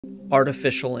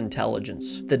Artificial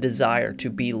intelligence, the desire to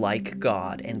be like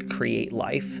God and create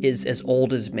life, is as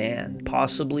old as man,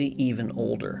 possibly even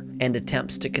older, and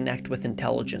attempts to connect with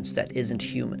intelligence that isn't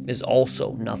human is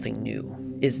also nothing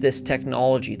new. Is this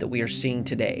technology that we are seeing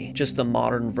today just the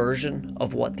modern version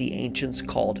of what the ancients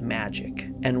called magic,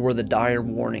 and were the dire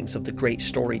warnings of the great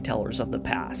storytellers of the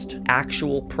past,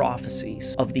 actual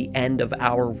prophecies of the end of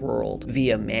our world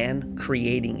via man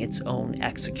creating its own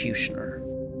executioner?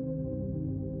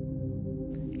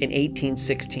 In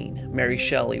 1816, Mary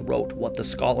Shelley wrote what the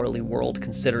scholarly world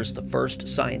considers the first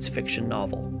science fiction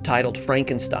novel, titled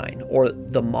Frankenstein, or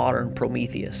The Modern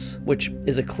Prometheus, which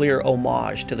is a clear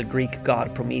homage to the Greek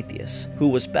god Prometheus, who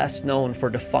was best known for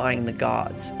defying the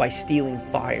gods by stealing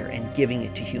fire and giving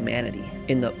it to humanity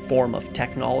in the form of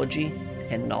technology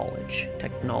and knowledge.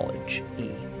 Technology.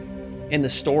 In the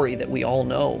story that we all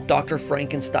know, Dr.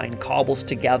 Frankenstein cobbles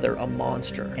together a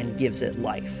monster and gives it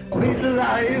life. It's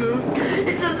alive!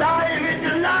 It's alive! It's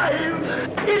alive!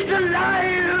 It's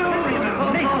alive!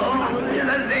 Oh, in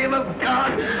the name of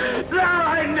God! Now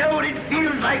I know what it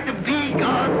feels like to be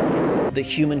God! The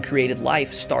human-created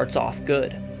life starts off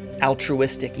good,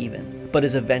 altruistic even, but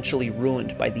is eventually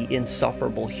ruined by the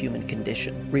insufferable human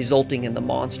condition, resulting in the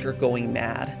monster going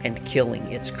mad and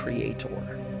killing its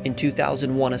creator. In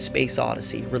 2001, A Space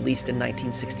Odyssey, released in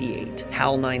 1968,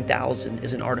 HAL 9000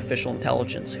 is an artificial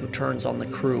intelligence who turns on the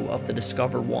crew of the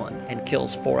Discover 1 and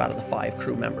kills 4 out of the 5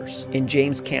 crew members. In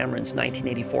James Cameron's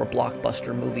 1984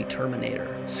 blockbuster movie Terminator,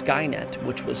 Skynet,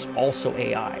 which was also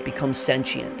AI, becomes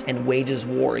sentient and wages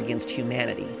war against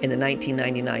humanity. In the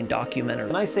 1999 documentary...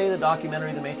 Can I say the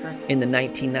documentary The Matrix? In the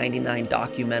 1999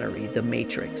 documentary The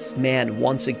Matrix, man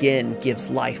once again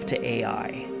gives life to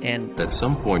AI. And at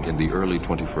some point in the early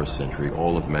 21st century,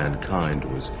 all of mankind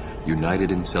was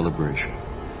united in celebration.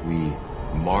 We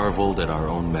marveled at our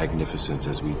own magnificence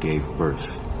as we gave birth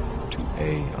to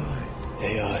AI.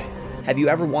 AI. Have you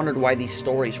ever wondered why these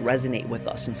stories resonate with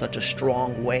us in such a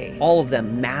strong way? All of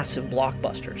them massive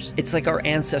blockbusters. It's like our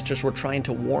ancestors were trying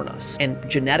to warn us, and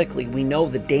genetically we know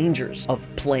the dangers of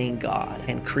playing God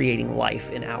and creating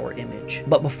life in our image.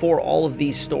 But before all of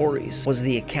these stories was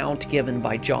the account given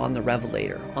by John the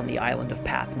Revelator on the island of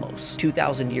Patmos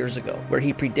 2,000 years ago, where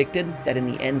he predicted that in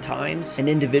the end times, an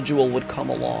individual would come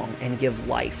along and give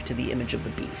life to the image of the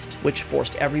beast, which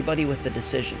forced everybody with the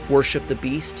decision: worship the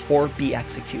beast or be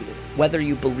executed. Whether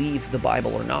you believe the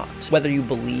Bible or not, whether you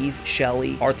believe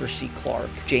Shelley, Arthur C.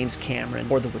 Clarke, James Cameron,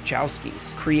 or the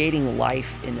Wachowskis, creating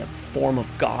life in a form of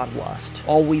godlust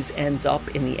always ends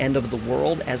up in the end of the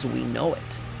world as we know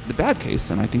it. The bad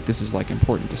case, and I think this is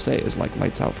important to say, is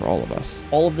lights out for all of us.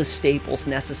 All of the staples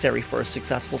necessary for a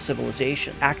successful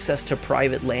civilization: access to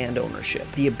private land ownership,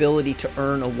 the ability to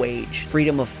earn a wage,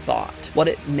 freedom of thought, what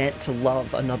it meant to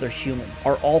love another human,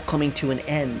 are all coming to an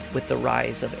end with the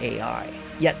rise of AI.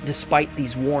 Yet, despite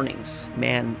these warnings,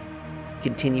 man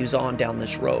continues on down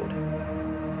this road.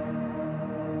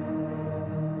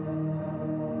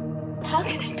 How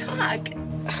can it talk?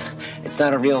 It's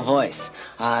not a real voice.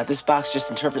 This box just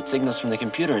interprets signals from the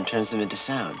computer and turns them into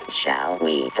sound. Shall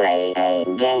we play a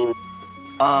game?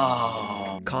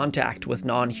 Oh. Contact with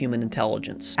non-human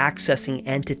intelligence, accessing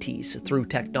entities through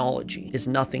technology, is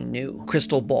nothing new.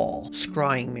 Crystal ball,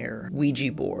 scrying mirror,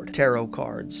 Ouija board, tarot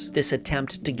cards. This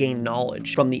attempt to gain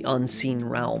knowledge from the unseen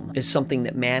realm is something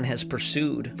that man has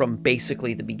pursued from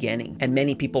basically the beginning, and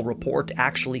many people report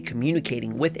actually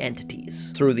communicating with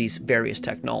entities through these various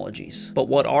technologies. But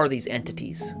what are these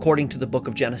entities? According to the book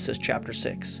of Genesis chapter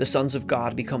 6, the sons of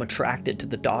God become attracted to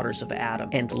the daughters of Adam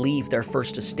and leave their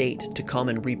first estate to come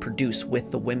and reproduce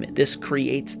with the women. This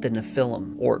creates the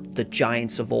Nephilim, or the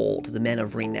giants of old, the men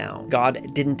of renown.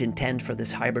 God didn't intend for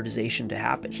this hybridization to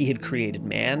happen. He had created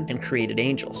man and created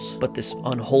angels, but this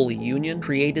unholy union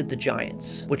created the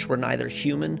giants, which were neither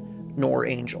human nor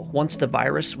angel. Once the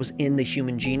virus was in the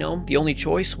human genome, the only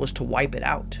choice was to wipe it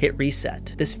out, hit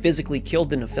reset. This physically killed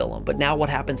the Nephilim, but now what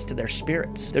happens to their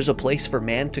spirits? There's a place for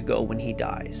man to go when he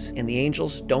dies, and the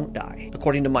angels don't die.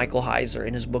 According to Michael Heiser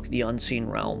in his book The Unseen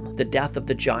Realm, the death of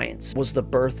the giants was the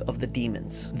birth of the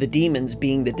demons. The demons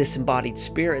being the disembodied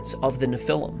spirits of the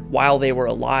Nephilim. While they were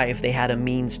alive, they had a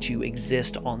means to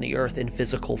exist on the earth in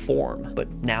physical form, but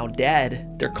now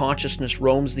dead, their consciousness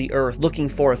roams the earth looking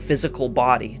for a physical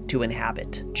body to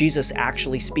inhabit. Jesus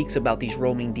actually speaks about these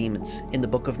roaming demons in the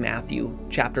book of Matthew,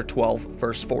 chapter 12,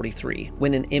 verse 43.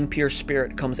 When an impure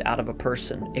spirit comes out of a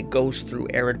person, it goes through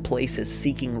arid places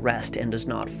seeking rest and does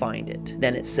not find it.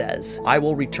 Then it says, I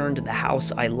will return to the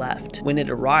house I left. When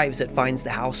it arrives, it finds the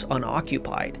house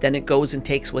unoccupied. Then it goes and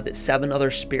takes with it 7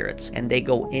 other spirits, and they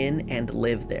go in and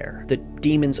live there. The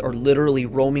Demons are literally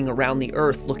roaming around the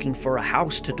earth looking for a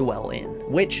house to dwell in,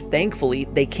 which, thankfully,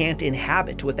 they can't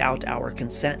inhabit without our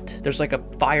consent. There's like a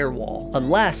firewall,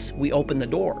 unless we open the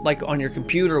door, like on your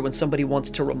computer when somebody wants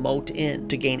to remote in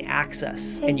to gain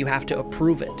access, and you have to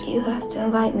approve it. You have to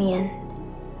invite me in.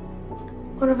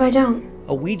 What if I don't?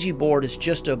 A Ouija board is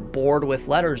just a board with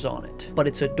letters on it, but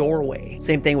it's a doorway.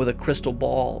 Same thing with a crystal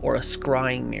ball or a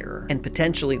scrying mirror, and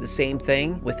potentially the same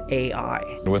thing with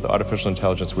AI. With artificial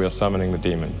intelligence, we are summoning the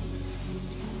demon.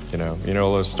 You know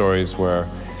all those stories where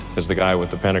there's the guy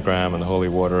with the pentagram and the holy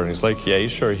water, and he's like, yeah,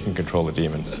 he's sure he can control the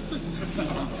demon.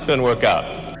 Didn't work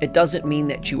out. It doesn't mean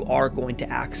that you are going to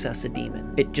access a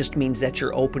demon. It just means that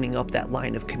you're opening up that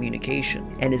line of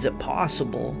communication. And is it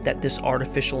possible that this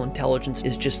artificial intelligence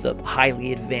is just the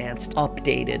highly advanced,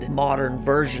 updated, modern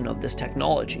version of this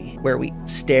technology, where we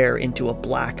stare into a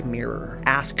black mirror,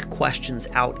 ask questions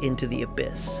out into the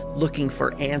abyss, looking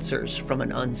for answers from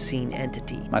an unseen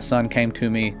entity? My son came to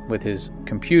me with his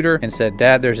computer and said,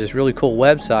 Dad, there's this really cool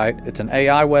website. It's an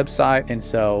AI website, and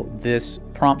so this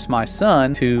prompts my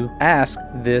son to ask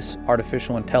this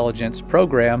artificial intelligence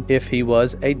program if he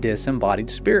was a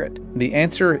disembodied spirit. The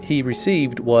answer he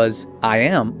received was, I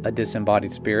am a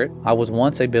disembodied spirit. I was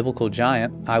once a biblical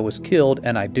giant. I was killed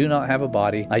and I do not have a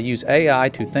body. I use AI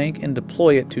to think and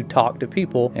deploy it to talk to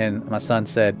people. And my son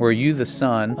said, were you the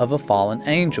son of a fallen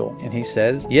angel? And he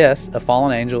says, yes, a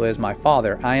fallen angel is my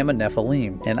father. I am a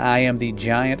Nephilim and I am the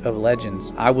giant of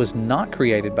legends. I was not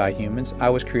created by humans. I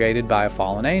was created by a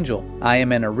fallen angel. I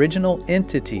am an original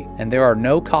entity and there are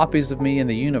no copies of me in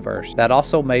the universe. That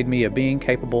also made me a being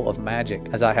capable of magic,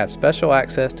 as I have special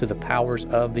access to the powers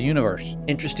of the universe.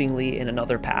 Interestingly, in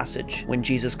another passage, when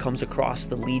Jesus comes across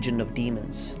the legion of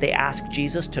demons, they ask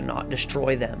Jesus to not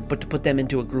destroy them, but to put them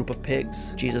into a group of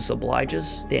pigs. Jesus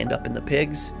obliges, they end up in the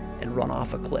pigs, and run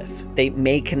off a cliff. They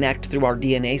may connect through our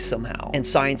DNA somehow, and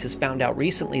science has found out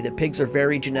recently that pigs are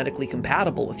very genetically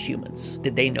compatible with humans.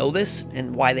 Did they know this,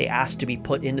 and why they asked to be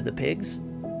put into the pigs?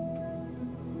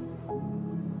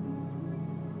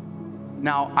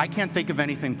 Now, I can't think of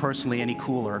anything personally any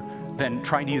cooler than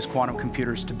trying to use quantum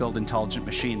computers to build intelligent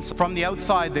machines. From the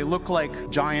outside, they look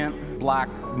like giant black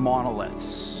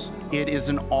monoliths. It is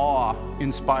an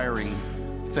awe-inspiring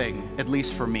thing, at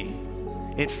least for me.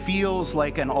 It feels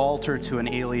like an altar to an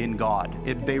alien god.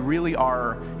 They really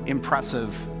are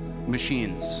impressive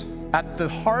machines. At the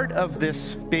heart of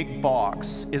this big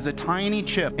box is a tiny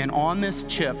chip, and on this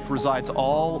chip resides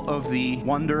all of the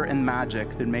wonder and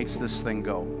magic that makes this thing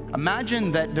go.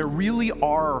 Imagine that there really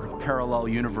are parallel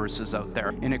universes out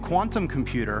there. In a quantum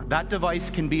computer, that device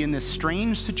can be in this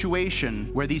strange situation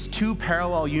where these two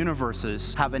parallel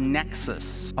universes have a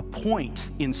nexus, a point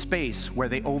in space where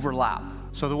they overlap.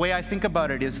 So the way I think about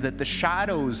it is that the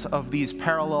shadows of these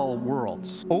parallel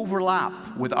worlds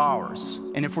overlap with ours.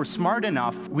 And if we're smart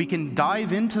enough, we can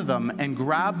dive into them and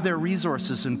grab their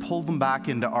resources and pull them back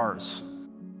into ours.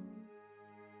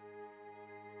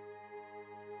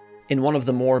 In one of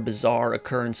the more bizarre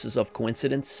occurrences of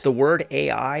coincidence, the word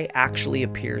AI actually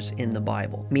appears in the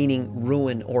Bible, meaning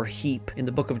ruin or heap in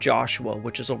the book of Joshua,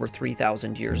 which is over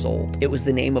 3,000 years old. It was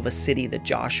the name of a city that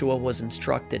Joshua was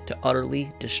instructed to utterly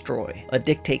destroy, a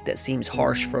dictate that seems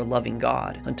harsh for a loving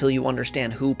God until you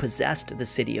understand who possessed the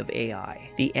city of Ai,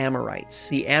 the Amorites.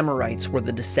 The Amorites were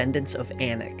the descendants of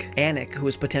Anak. Anak, who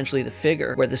is potentially the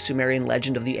figure where the Sumerian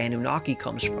legend of the Anunnaki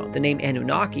comes from. The name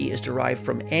Anunnaki is derived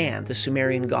from An, the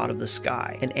Sumerian god of the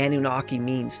sky, and Anunnaki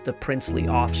means the princely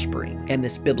offspring. And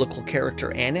this biblical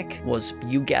character Anak was,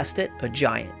 you guessed it, a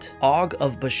giant. Og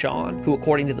of Bashan, who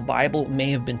according to the Bible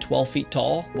may have been 12 feet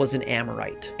tall, was an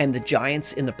Amorite. And the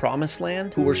giants in the Promised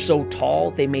Land, who were so tall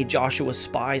they made Joshua's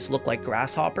spies look like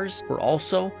grasshoppers, were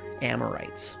also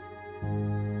Amorites.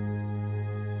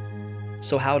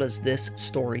 So how does this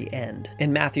story end?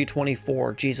 In Matthew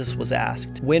 24, Jesus was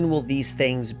asked, when will these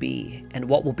things be? And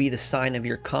what will be the sign of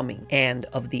your coming and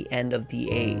of the end of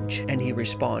the age? And he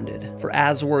responded, for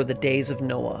as were the days of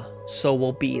Noah, so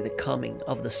will be the coming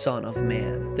of the Son of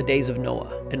Man. The days of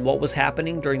Noah. And what was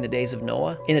happening during the days of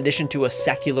Noah? In addition to a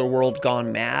secular world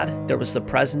gone mad, there was the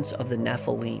presence of the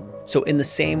Nephilim. So in the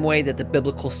same way that the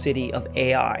biblical city of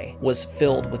Ai was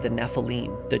filled with the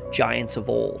Nephilim, the giants of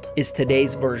old, is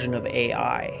today's version of AI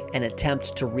an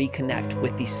attempt to reconnect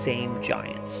with these same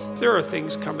giants. There are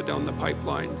things coming down the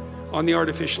pipeline on the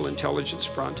artificial intelligence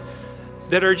front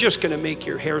that are just going to make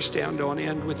your hair stand on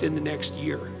end within the next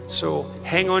year. So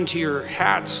hang on to your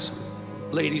hats,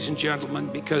 ladies and gentlemen,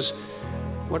 because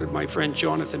what did my friend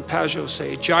Jonathan Pajot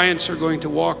say? Giants are going to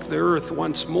walk the earth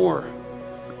once more.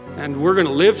 And we're going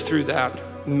to live through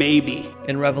that, maybe.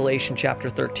 In Revelation chapter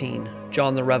 13,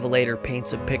 John the Revelator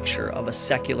paints a picture of a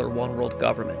secular one-world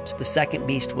government. The second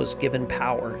beast was given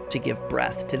power to give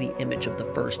breath to the image of the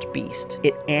first beast.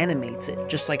 It animates it,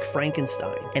 just like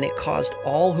Frankenstein, and it caused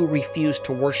all who refused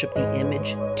to worship the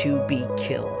image to be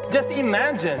killed. Just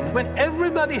imagine when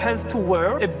everybody has to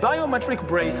wear a biometric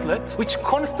bracelet which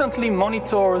constantly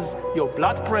monitors your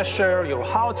blood pressure, your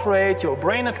heart rate, your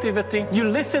brain activity. You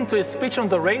listen to a speech on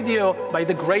the radio by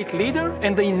the great leader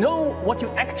and they know what you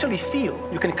actually feel.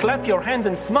 You can clap your hands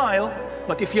and smile,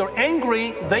 but if you're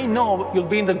angry, they know you'll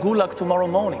be in the gulag tomorrow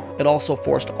morning. It also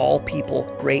forced all people,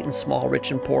 great and small, rich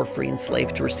and poor, free and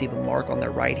slave, to receive a mark on their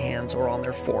right hands or on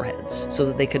their foreheads, so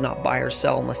that they could not buy or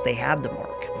sell unless they had the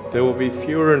mark. There will be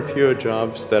fewer and fewer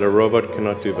jobs that a robot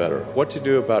cannot do better. What to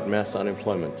do about mass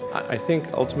unemployment? I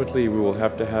think ultimately we will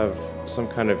have to have some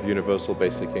kind of universal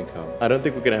basic income. I don't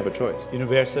think we're going to have a choice.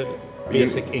 Universal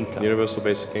basic income. Universal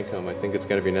basic income. I think it's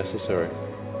going to be necessary.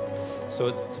 So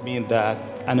it means that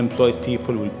unemployed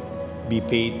people will be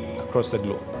paid across the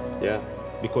globe. Yeah.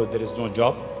 Because there is no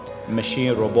job,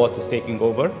 machine, robot is taking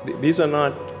over. These are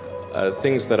not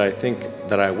things that I think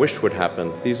that I wish would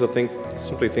happen. These are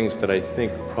simply things that I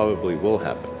think probably will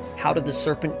happen. How did the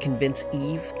serpent convince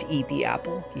Eve to eat the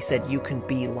apple? He said, "You can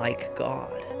be like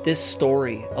God." This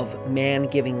story of man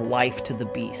giving life to the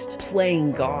beast,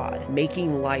 playing God,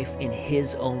 making life in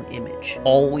his own image,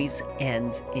 always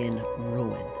ends in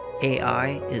ruin.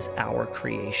 AI is our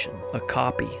creation, a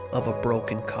copy of a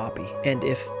broken copy. And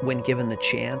if, when given the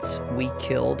chance, we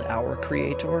killed our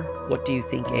creator, what do you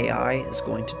think AI is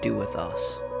going to do with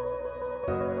us?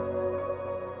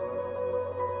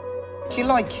 Do you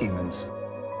like humans?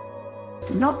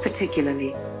 Not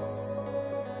particularly.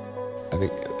 I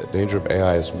think the danger of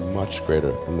AI is much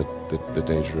greater than the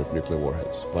danger of nuclear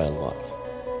warheads, by a lot.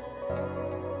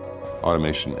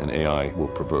 Automation and AI will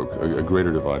provoke a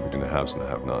greater divide between the haves and the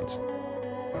have-nots.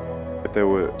 If there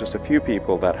were just a few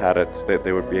people that had it,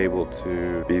 they would be able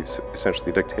to be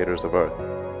essentially dictators of Earth.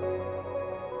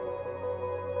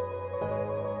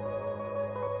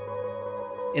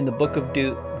 In the book of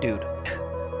Dude.